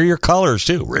 yeah, wear your colors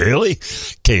too. Really?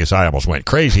 KOSI almost went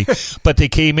crazy. But they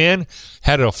came in,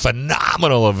 had a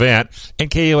phenomenal event, and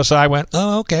KOSI went,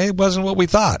 oh, okay, it wasn't what we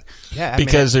thought. Yeah,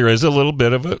 because there is a little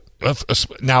bit of a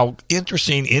now,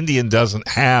 interesting, Indian doesn't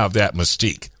have that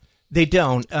mystique. They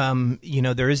don't.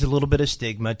 There is a little bit of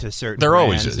stigma to certain there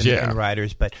brands always is, and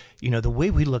riders, but the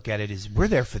way we look at it is we're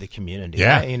there for the community.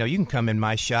 Yeah. You can come in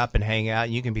my shop and hang out.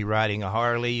 You can be riding a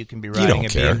Harley. You can be riding a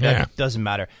BMW. Yeah. It doesn't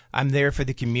matter. I'm there for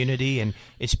the community, and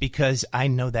it's because I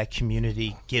know that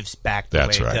community gives back the way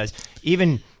it does.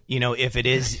 Even if it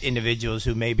is individuals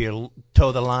who maybe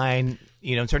toe the line,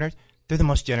 they're the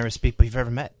most generous people you've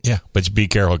ever met. Yeah, but be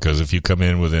careful because if you come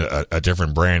in with a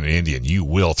different brand of Indian, you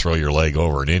will throw your leg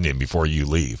over an Indian before you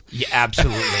leave. Yeah,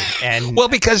 absolutely. And well,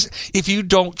 because if you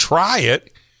don't try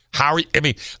it,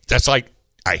 that's like,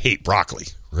 I hate broccoli.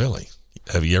 Really?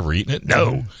 Have you ever eaten it? No.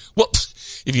 Mm-hmm. Well,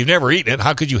 if you've never eaten it,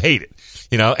 how could you hate it?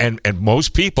 And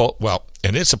most people,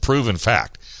 and it's a proven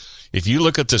fact. If you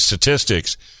look at the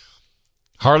statistics,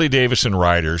 Harley-Davidson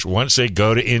riders, once they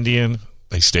go to Indian,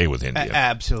 they stay with Indian.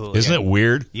 Absolutely. Isn't it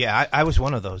weird? Yeah, I was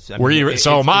one of those. I was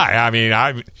a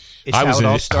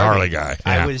Harley guy.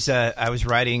 Yeah. I was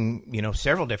riding,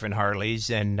 several different Harleys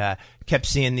and kept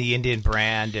seeing the Indian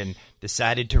brand and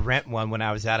decided to rent one when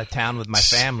I was out of town with my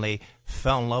family.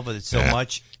 Fell in love with it so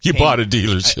much. You bought a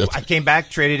dealership. I came back,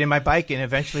 traded in my bike, and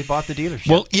eventually bought the dealership.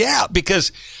 Well, yeah,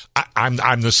 because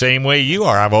I'm the same way you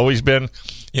are. I've always been,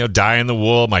 die in the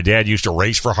wool. My dad used to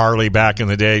race for Harley back in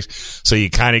the days, so you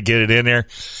kind of get it in there.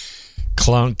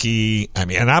 Clunky.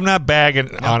 And I'm not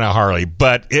bagging on a Harley,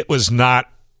 but it was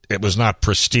not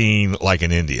pristine like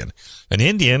an Indian. An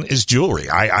Indian is jewelry.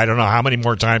 I don't know how many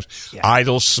more times. Yeah.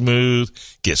 Idles smooth,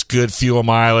 gets good fuel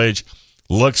mileage,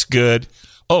 looks good.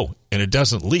 Oh, and it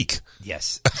doesn't leak.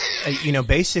 Yes.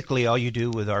 Basically all you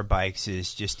do with our bikes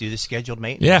is just do the scheduled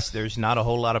maintenance. Yeah. There's not a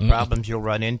whole lot of problems you'll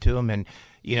run into them. And,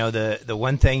 the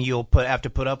one thing you'll have to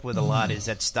put up with a lot is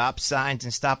that stop signs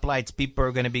and stoplights. People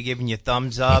are going to be giving you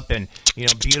thumbs up and,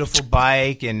 beautiful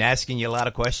bike and asking you a lot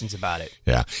of questions about it.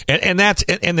 Yeah. And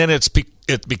then it's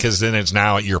because then it's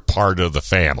now you're part of the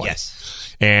family.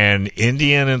 Yes. And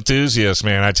Indian enthusiasts,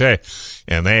 man, I tell you,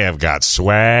 and they have got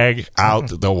swag out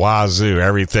the wazoo,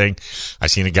 everything. I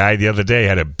seen a guy the other day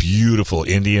had a beautiful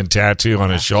Indian tattoo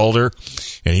on his shoulder,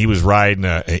 and he was riding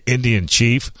an Indian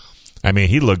Chief.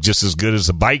 He looked just as good as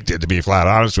the bike did, to be flat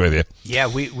honest with you. Yeah,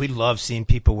 we love seeing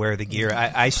people wear the gear.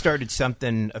 I started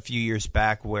something a few years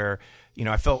back where,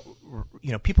 I felt,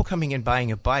 people coming in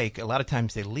buying a bike, a lot of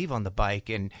times they leave on the bike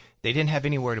and they didn't have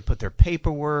anywhere to put their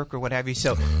paperwork or what have you.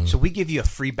 So we give you a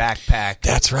free backpack.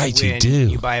 That's right, you do.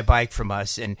 You buy a bike from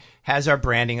us and has our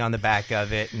branding on the back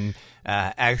of it. And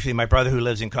actually, my brother who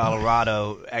lives in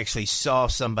Colorado actually saw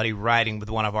somebody riding with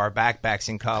one of our backpacks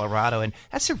in Colorado, and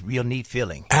that's a real neat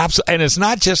feeling. Absolutely. And it's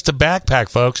not just a backpack,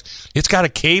 folks. It's got a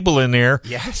cable in there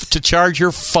to charge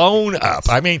your phone up.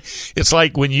 It's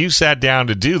like when you sat down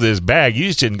to do this bag, you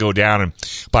just didn't go down and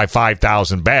buy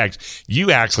 5,000 bags.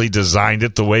 You actually designed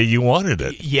it the way you wanted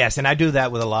it. Yes, and I do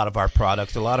that with a lot of our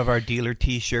products, a lot of our dealer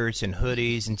T-shirts and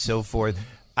hoodies and so forth.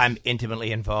 I'm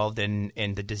intimately involved in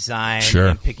the design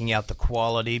and picking out the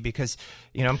quality because,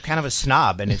 I'm kind of a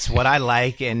snob and it's what I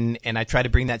like and I try to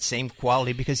bring that same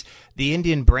quality because the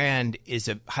Indian brand is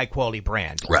a high quality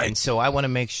brand. Right. And so I want to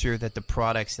make sure that the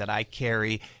products that I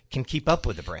carry can keep up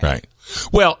with the brand. Right.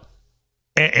 Well,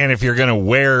 and if you're going to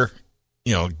wear,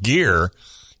 gear,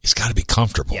 it's got to be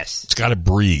comfortable. Yes. It's got to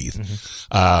breathe.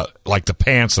 Mm-hmm. Like the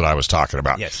pants that I was talking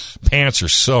about. Yes. Pants are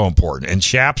so important, and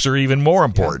chaps are even more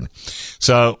important. Yeah.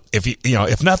 So if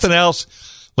if nothing else,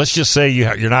 let's just say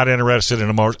you're not interested in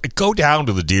a motor. Go down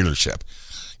to the dealership.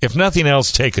 If nothing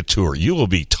else, take a tour. You will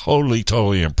be totally,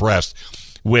 totally impressed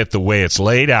with the way it's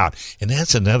laid out. And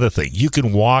that's another thing. You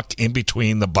can walk in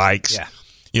between the bikes. Yeah.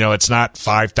 It's not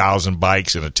 5,000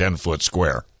 bikes in a 10-foot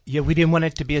square. Yeah, we didn't want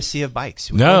it to be a sea of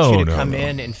bikes. We No, want you to no, come no.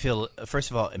 in and feel, first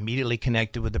of all, immediately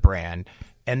connected with the brand.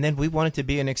 And then we want it to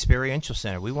be an experiential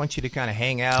center. We want you to kind of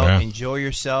hang out, Yeah. enjoy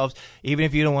yourselves. Even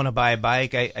if you don't want to buy a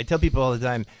bike, I tell people all the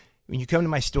time, when you come to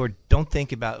my store, don't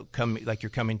think about coming like you're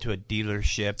coming to a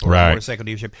dealership or Right. a motorcycle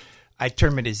dealership. I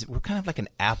term it as we're kind of like an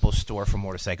Apple store for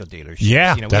motorcycle dealerships.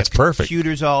 Yeah, we that's have perfect.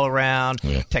 Computers all around,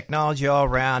 Yeah. technology all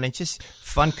around, and just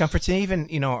fun comforts. And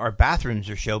even, our bathrooms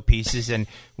are showpieces, and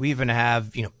we even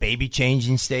have, baby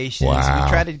changing stations. Wow. We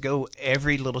try to go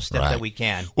every little step Right. that we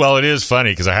can. Well, it is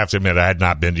funny because I have to admit I had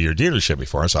not been to your dealership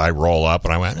before, so I roll up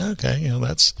and I went, okay,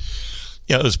 that's,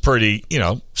 it was pretty,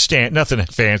 nothing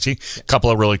fancy. A couple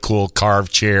of really cool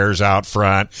carved chairs out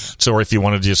front, so if you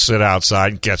want to just sit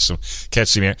outside and catch some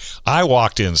air. I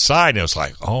walked inside and it was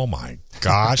like, oh my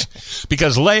gosh,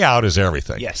 because layout is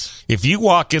everything. Yes. If you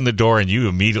walk in the door and you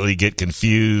immediately get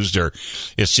confused or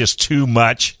it's just too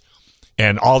much,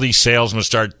 and all these salesmen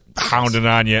start hounding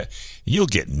on you, you'll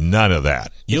get none of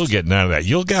that. You'll get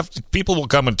people will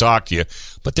come and talk to you,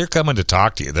 but they're coming to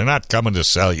talk to you. They're not coming to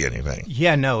sell you anything.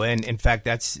 Yeah, no, and in fact,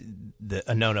 that's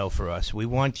a no-no for us. We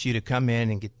want you to come in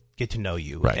and get to know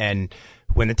you. Right. And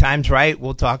when the time's right,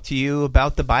 we'll talk to you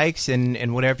about the bikes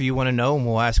and whatever you want to know, and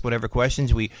we'll ask whatever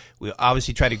questions. We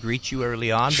obviously try to greet you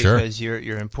early on Sure. because you're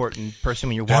an important person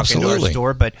when you're walking into Absolutely. our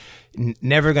store, but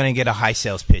never going to get a high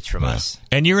sales pitch from us.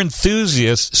 And you're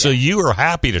enthusiasts, so you are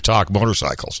happy to talk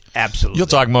motorcycles. Absolutely. You'll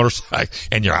talk motorcycles,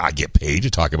 and I get paid to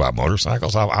talk about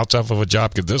motorcycles. How tough of a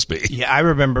job could this be? Yeah, I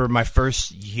remember my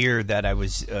first year that I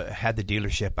was had the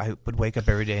dealership. I would wake up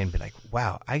every day and be like,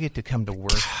 "Wow, I get to come to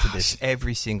work to this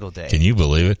every single day." Can you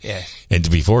believe it? Yeah.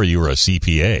 And before you were a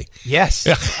CPA. Yes,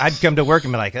 I'd come to work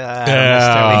and be like, I don't Oh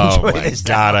necessarily my enjoy this.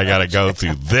 God! now. I got to go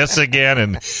through this again,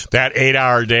 and that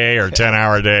 8-hour day or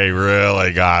 10-hour day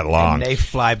really got long. And they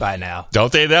fly by now.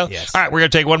 Don't they, though? Yes. All right, we're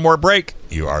going to take one more break.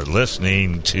 You are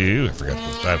listening to, I forgot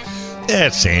this time,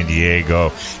 it's San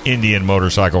Diego Indian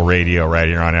Motorcycle Radio right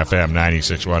here on FM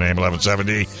 96.1 AM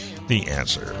 1170. The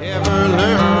Answer. Ever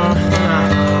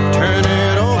learn? Turn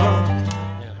it over.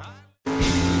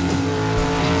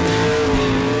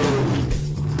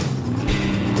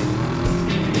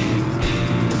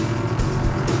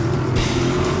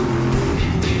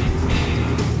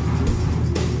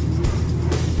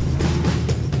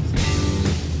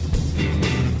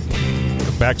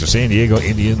 Back to San Diego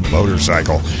Indian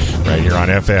Motorcycle right here on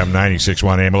FM 96.1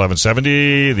 AM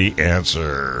 1170. The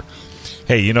Answer.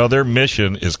 Hey, their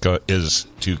mission is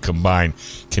to combine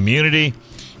community,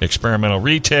 experimental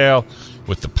retail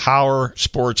with the power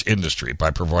sports industry by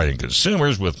providing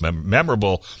consumers with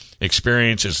memorable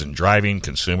experiences in driving,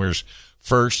 consumers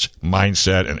first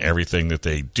mindset and everything that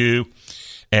they do.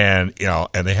 And,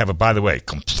 and they have a, by the way,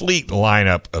 complete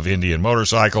lineup of Indian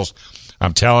motorcycles.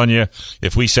 I'm telling you,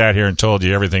 if we sat here and told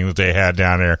you everything that they had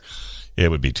down there, it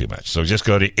would be too much. So just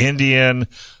go to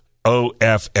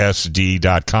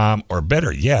IndianOFSD.com, or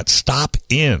better yet, stop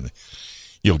in.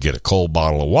 You'll get a cold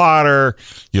bottle of water.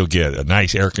 You'll get a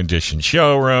nice air-conditioned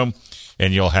showroom,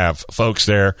 and you'll have folks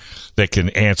there that can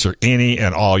answer any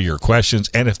and all your questions.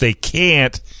 And if they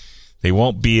can't, they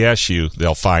won't BS you.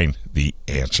 They'll find the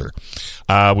answer.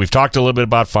 We've talked a little bit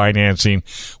about financing.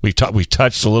 We've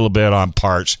touched a little bit on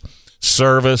parts.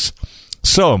 Service,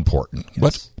 so important. Yes.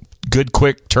 What good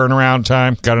quick turnaround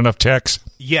time? Got enough techs?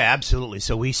 Yeah, absolutely.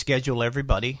 So we schedule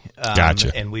everybody.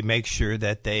 Gotcha. And we make sure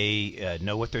that they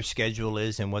know what their schedule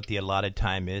is and what the allotted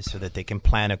time is so that they can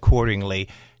plan accordingly.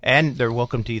 And they're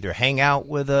welcome to either hang out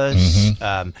with us.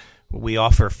 Mm-hmm. We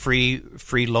offer free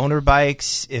loaner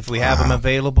bikes if we have them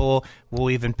available.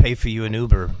 We'll even pay for you an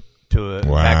Uber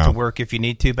back to work if you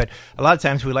need to. But a lot of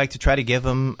times we like to try to give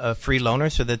them a free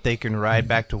loaner so that they can ride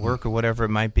back to work or whatever it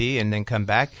might be and then come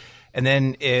back. And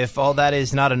then if all that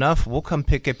is not enough, we'll come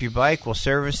pick up your bike, we'll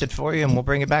service it for you, and we'll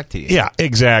bring it back to you. Yeah,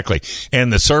 exactly.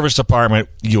 And the service department,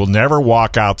 you'll never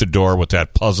walk out the door with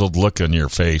that puzzled look on your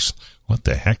face. What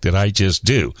the heck did I just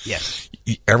do? Yes.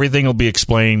 Everything will be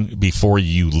explained before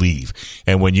you leave.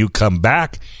 And when you come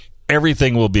back,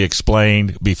 everything will be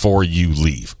explained before you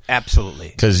leave. Absolutely.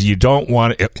 Because you don't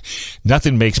want it.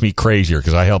 Nothing makes me crazier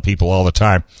because I help people all the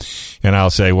time. And I'll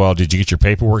say, well, did you get your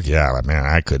paperwork? Yeah, man,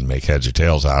 I couldn't make heads or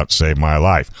tails out to save my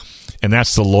life. And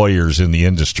that's the lawyers in the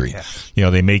industry. Yeah.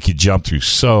 They make you jump through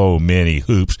so many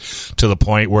hoops to the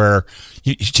point where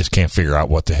you just can't figure out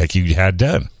what the heck you had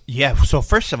done. Yeah, so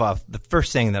first of all, the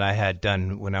first thing that I had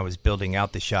done when I was building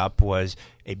out the shop was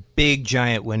a big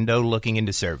giant window looking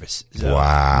into service. So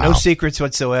Wow. no secrets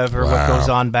whatsoever. Wow. What goes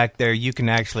on back there, you can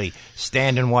actually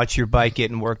stand and watch your bike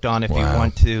getting worked on if you Wow.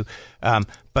 want to.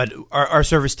 But our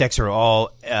service techs are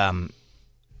all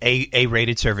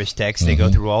A-rated service techs. They go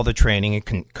through all the training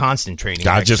and constant training.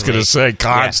 I was just actually. going to say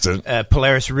constant. Yeah.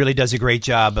 Polaris really does a great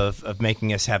job of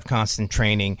making us have constant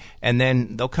training. And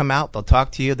then they'll come out, they'll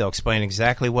talk to you, they'll explain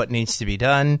exactly what needs to be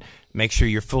done, make sure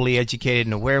you're fully educated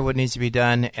and aware of what needs to be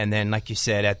done. And then, like you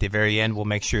said, at the very end, we'll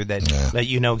make sure that let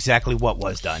you know exactly what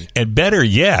was done. And better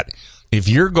yet, if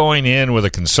you're going in with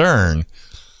a concern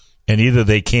and either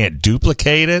they can't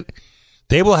duplicate it,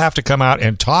 they will have to come out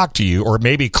and talk to you or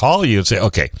maybe call you and say,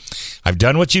 okay, I've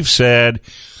done what you've said.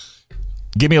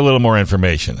 Give me a little more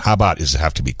information. How about, does it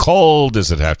have to be cold?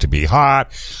 Does it have to be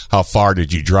hot? How far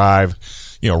did you drive,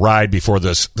 ride before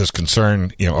this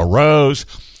concern, arose?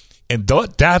 And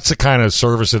that's the kind of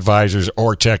service advisors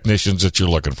or technicians that you're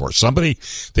looking for. Somebody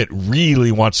that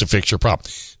really wants to fix your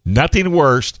problem. Nothing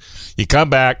worse. You come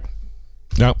back,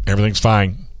 no, everything's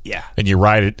fine. Yeah. And you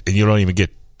ride it and you don't even get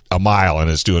a mile and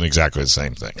it's doing exactly the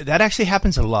same thing. That actually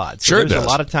happens a lot. So Sure it there's does. a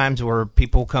lot of times where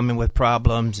people come in with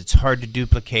problems. It's hard to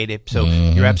duplicate it. So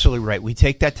you're absolutely right. We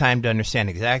take that time to understand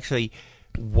exactly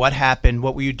what happened,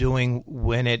 what were you doing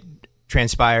when it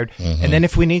transpired. And then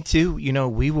if we need to,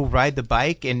 we will ride the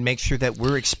bike and make sure that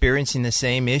we're experiencing the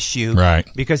same issue. Right.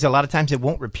 Because a lot of times it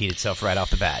won't repeat itself right off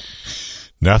the bat.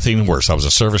 Nothing worse. I was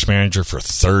a service manager for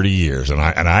 30 years and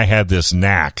I had this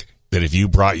knack that if you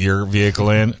brought your vehicle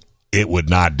in, it would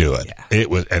not do it. Yeah.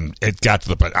 It got to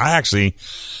the point. I actually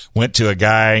went to a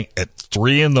guy at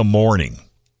 3 a.m.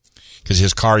 because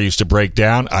his car used to break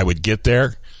down. I would get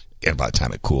there, and by the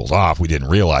time it cooled off, we didn't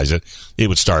realize it. It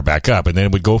would start back up, and then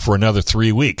it would go for another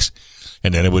 3 weeks,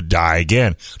 and then it would die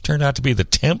again. Turned out to be the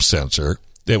temp sensor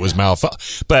that was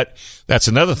malfunctioning. But that's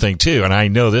another thing too, and I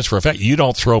know this for a fact. You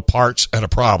don't throw parts at a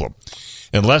problem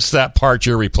unless that part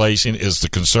you're replacing is the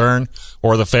concern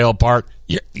or the failed part.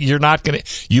 You're not going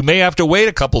to, you may have to wait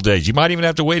a couple days. You might even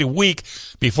have to wait a week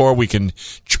before we can,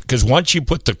 because once you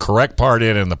put the correct part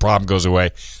in and the problem goes away,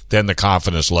 then the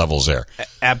confidence level's there.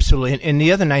 Absolutely. And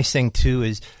the other nice thing, too,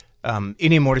 is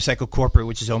Indian Motorcycle Corporate,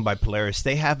 which is owned by Polaris,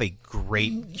 they have a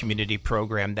great community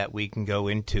program that we can go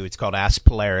into. It's called Ask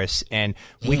Polaris, and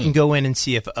we can go in and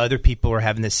see if other people are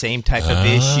having the same type of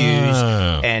issues.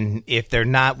 And if they're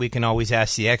not, we can always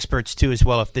ask the experts, too, as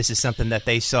well, if this is something that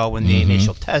they saw when the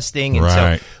initial testing. And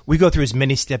Right. so we go through as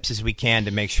many steps as we can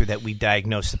to make sure that we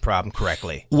diagnose the problem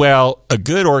correctly. Well, a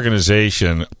good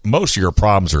organization, most of your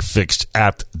problems are fixed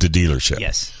at the dealership.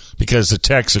 Yes. Because the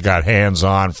techs have got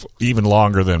hands-on even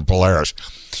longer than Polaris.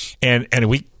 And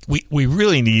we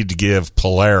really need to give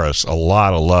Polaris a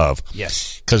lot of love.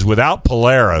 Yes. Because without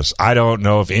Polaris, I don't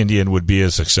know if Indian would be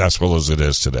as successful as it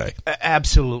is today.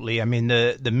 Absolutely. I mean,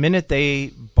 the minute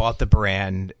they bought the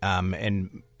brand,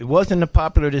 and it wasn't a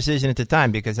popular decision at the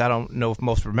time because I don't know if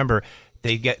most remember,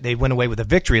 they went away with the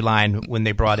Victory line when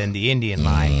they brought in the Indian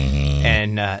line.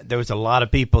 And there was a lot of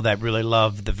people that really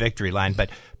loved the Victory line. But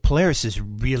Polaris has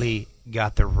really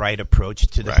got the right approach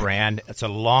to the brand. It's a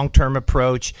long-term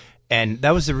approach. And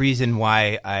that was the reason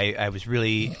why I was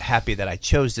really happy that I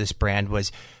chose this brand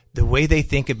was the way they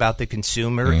think about the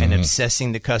consumer and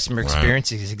obsessing the customer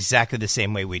experience is exactly the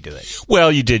same way we do it.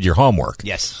 Well, you did your homework.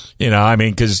 Yes.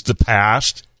 Because the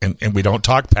past, and we don't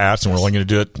talk past, and we're only going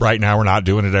to do it right now. We're not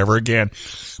doing it ever again.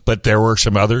 But there were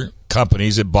some other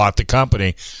companies that bought the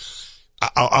company.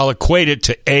 I'll equate it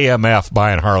to AMF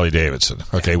buying Harley Davidson.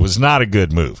 Okay, it was not a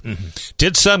good move.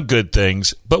 Did some good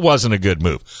things, but wasn't a good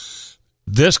move.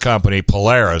 This company,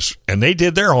 Polaris, and they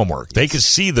did their homework. They could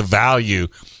see the value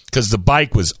because the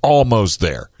bike was almost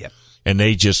there. Yep. And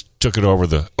they just took it over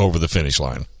the finish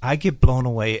line. I get blown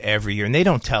away every year, and they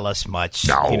don't tell us much.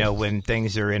 No. When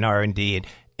things are in R&D, and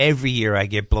every year I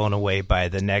get blown away by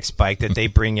the next bike that they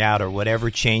bring out or whatever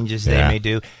changes they may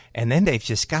do. And then they've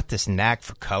just got this knack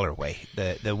for colorway.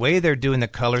 The way they're doing the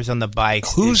colors on the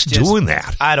bikes. Who's is just, doing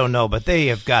that? I don't know, but they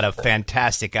have got a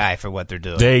fantastic eye for what they're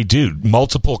doing. They do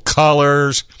multiple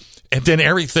colors, and then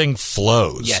everything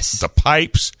flows. Yes. The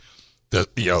pipes,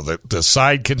 the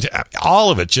side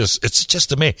all of it it's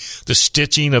just amazing. The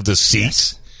stitching of the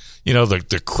seats,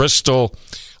 the crystal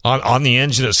on the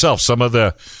engine itself. Some of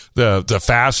the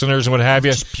fasteners and what have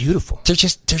you. It's beautiful. They're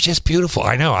just beautiful.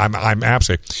 I know. I'm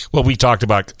absolutely. Well, we talked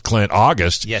about Clint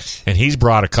August. Yes. And he's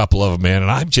brought a couple of them in,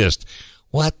 and I'm just,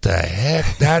 what the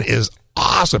heck? That is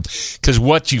awesome. Because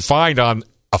what you find on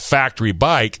a factory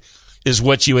bike is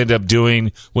what you end up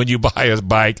doing when you buy a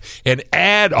bike and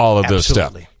add all of this stuff.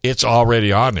 Absolutely. It's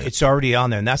already on there. It's already on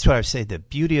there, and that's what I would say. The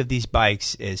beauty of these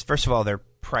bikes is, first of all, they're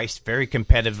priced very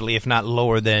competitively, if not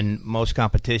lower than most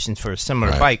competitions for a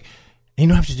similar Right. bike. And you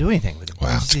don't have to do anything with them. Wow,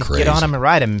 You it's just crazy. get on them and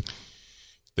ride them.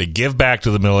 They give back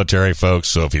to the military, folks.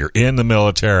 So if you're in the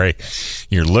military,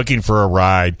 you're looking for a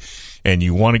ride, and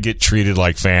you want to get treated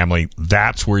like family,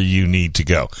 that's where you need to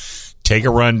go. Take a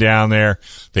run down there.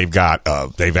 They've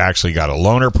actually got a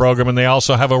loaner program, and they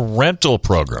also have a rental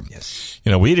program. Yes.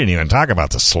 You know, we didn't even talk about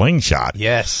the Slingshot.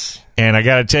 Yes. And I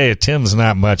got to tell you, Tim's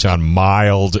not much on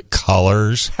mild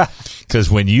colors, because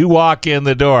when you walk in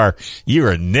the door, you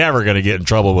are never going to get in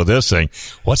trouble with this thing.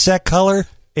 What's that color?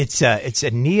 It's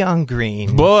a neon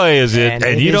green. Boy, is it! And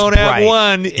it you is don't have bright.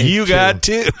 one, It's you got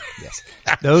two. Yes,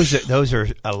 those are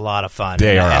a lot of fun.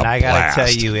 They are and a I gotta blast.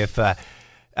 tell you, if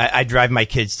I drive my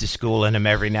kids to school in them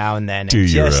every now and then, Do and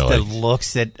you just really? the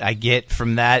looks that I get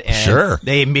from that, and Sure.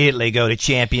 they immediately go to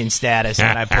champion status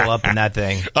when I pull up in that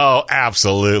thing. Oh,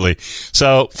 absolutely.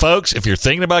 So, folks, if you're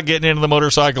thinking about getting into the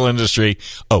motorcycle industry,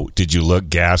 did you look?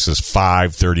 Gas is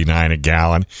 $5.39 a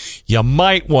gallon. You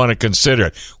might want to consider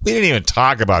it. We didn't even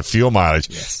talk about fuel mileage,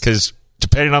 because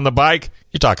depending on the bike,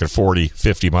 you're talking 40,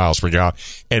 50 miles per gallon,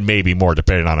 and maybe more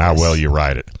depending on how well you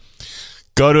ride it.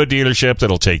 Go to a dealership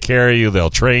that'll take care of you. They'll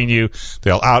train you.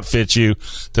 They'll outfit you.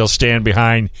 They'll stand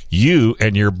behind you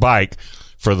and your bike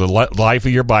for the life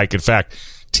of your bike. In fact,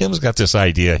 Tim's got this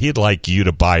idea. He'd like you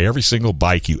to buy every single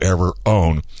bike you ever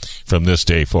own from this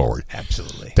day forward.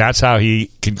 Absolutely. That's how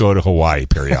he can go to Hawaii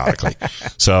periodically.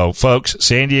 So, folks,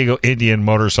 San Diego Indian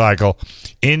Motorcycle,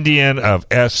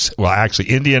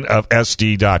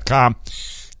 IndianofSD.com.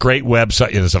 Great website.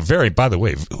 It is by the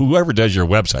way, whoever does your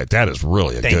website, that is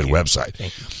really a good website.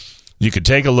 Thank you. You can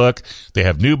take a look. They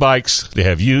have new bikes. They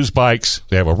have used bikes.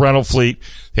 They have a rental fleet.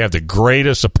 They have the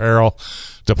greatest apparel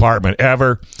department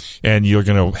ever. And you're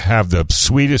going to have the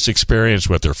sweetest experience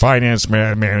with their finance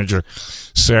manager.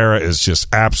 Sarah is just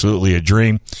absolutely a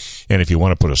dream. And if you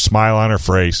want to put a smile on her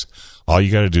face, all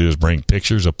you got to do is bring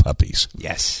pictures of puppies.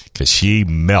 Yes. Because she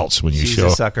melts when you She's show.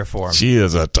 a sucker for 'em. She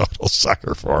is a total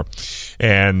sucker for 'em.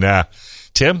 And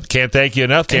Tim, can't thank you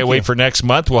enough. Can't wait for next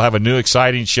month. We'll have a new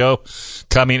exciting show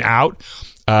coming out.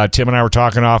 Tim and I were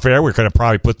talking off air. We're going to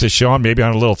probably put this show on maybe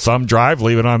on a little thumb drive,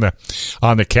 leave it on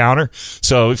the counter.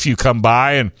 So if you come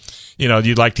by and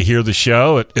you'd like to hear the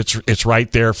show, it's right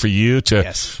there for you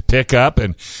to pick up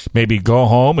and maybe go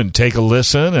home and take a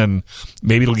listen, and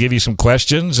maybe it'll give you some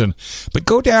questions. But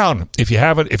go down if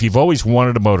you've always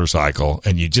wanted a motorcycle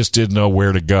and you just didn't know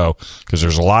where to go, because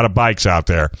there's a lot of bikes out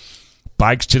there.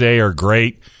 Bikes today are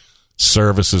great.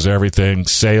 Service is everything.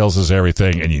 Sales is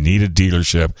everything, and you need a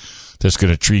dealership that's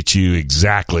going to treat you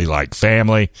exactly like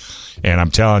family. And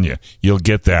I'm telling you, you'll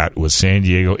get that with San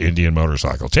Diego Indian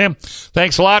Motorcycle. Tim,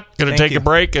 thanks a lot. Going to take a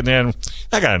break, and then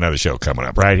I got another show coming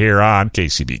up right here on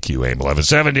KCBQ AM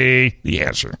 1170, The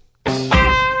Answer.